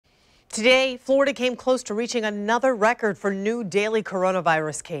Today, Florida came close to reaching another record for new daily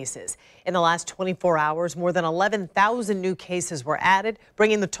coronavirus cases. In the last 24 hours, more than 11,000 new cases were added,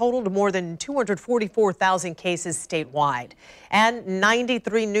 bringing the total to more than 244,000 cases statewide. And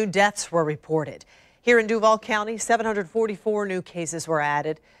 93 new deaths were reported. Here in Duval County, 744 new cases were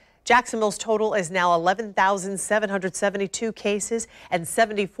added. Jacksonville's total is now 11,772 cases, and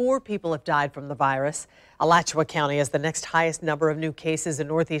 74 people have died from the virus. Alachua County has the next highest number of new cases in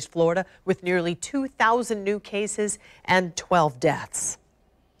Northeast Florida, with nearly 2,000 new cases and 12 deaths.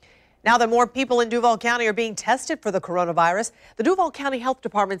 Now that more people in Duval County are being tested for the coronavirus, the Duval County Health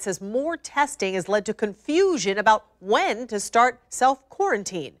Department says more testing has led to confusion about when to start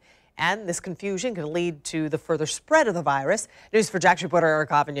self-quarantine. And this confusion can lead to the further spread of the virus. News4Jax reporter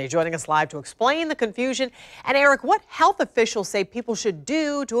Eric Avignon joining us live to explain the confusion. And Eric, what health officials say people should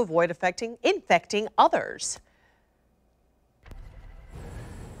do to avoid infecting others?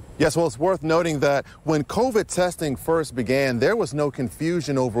 Yes, well, it's worth noting that when COVID testing first began, there was no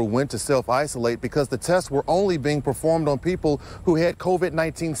confusion over when to self-isolate because the tests were only being performed on people who had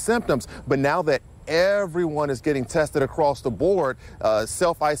COVID-19 symptoms. But now that everyone is getting tested across the board,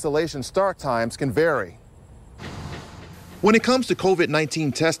 self-isolation start times can vary. When it comes to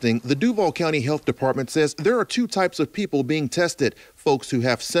COVID-19 testing, the Duval County Health Department says there are two types of people being tested: folks who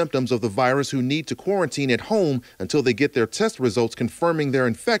have symptoms of the virus who need to quarantine at home until they get their test results confirming they're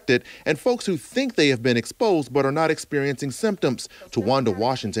infected, and folks who think they have been exposed but are not experiencing symptoms. Tawanda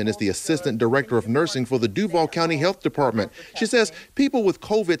Washington is the Assistant Director of Nursing for the Duval County Health Department. She says people with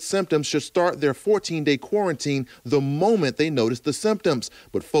COVID symptoms should start their 14-day quarantine the moment they notice the symptoms,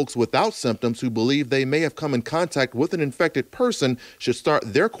 but folks without symptoms who believe they may have come in contact with an infected person should start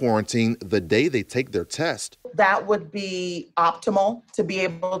their quarantine the day they take their test. That would be optimal, to be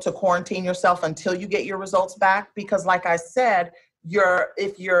able to quarantine yourself until you get your results back, because like I said,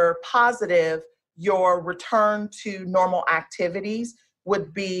 if you're positive, your return to normal activities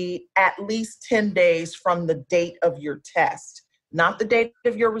would be at least 10 days from the date of your test. Not the date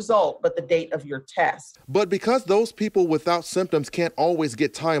of your result, but the date of your test. But because those people without symptoms can't always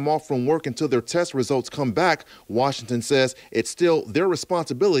get time off from work until their test results come back, Washington says it's still their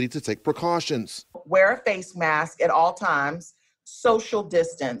responsibility to take precautions. Wear a face mask at all times, social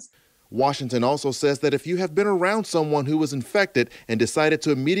distance. Washington also says that if you have been around someone who was infected and decided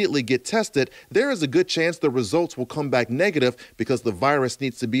to immediately get tested, there is a good chance the results will come back negative because the virus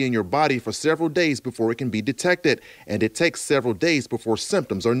needs to be in your body for several days before it can be detected, and it takes several days before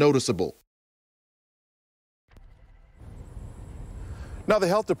symptoms are noticeable. Now, the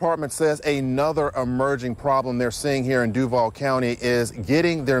health department says another emerging problem they're seeing here in Duval County is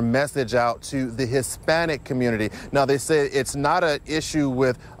getting their message out to the Hispanic community. Now, they say it's not an issue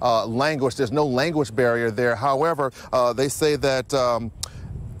with language. There's no language barrier there. However, they say that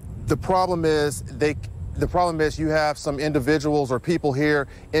the problem is you have some individuals or people here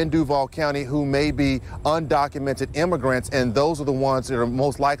in Duval County who may be undocumented immigrants, and those are the ones that are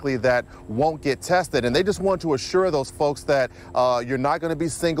most likely that won't get tested. And they just want to assure those folks that you're not going to be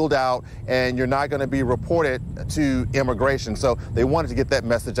singled out and you're not going to be reported to immigration. So they wanted to get that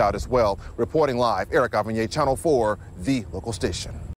message out as well. Reporting live, Eric Avignon, Channel 4, the local station.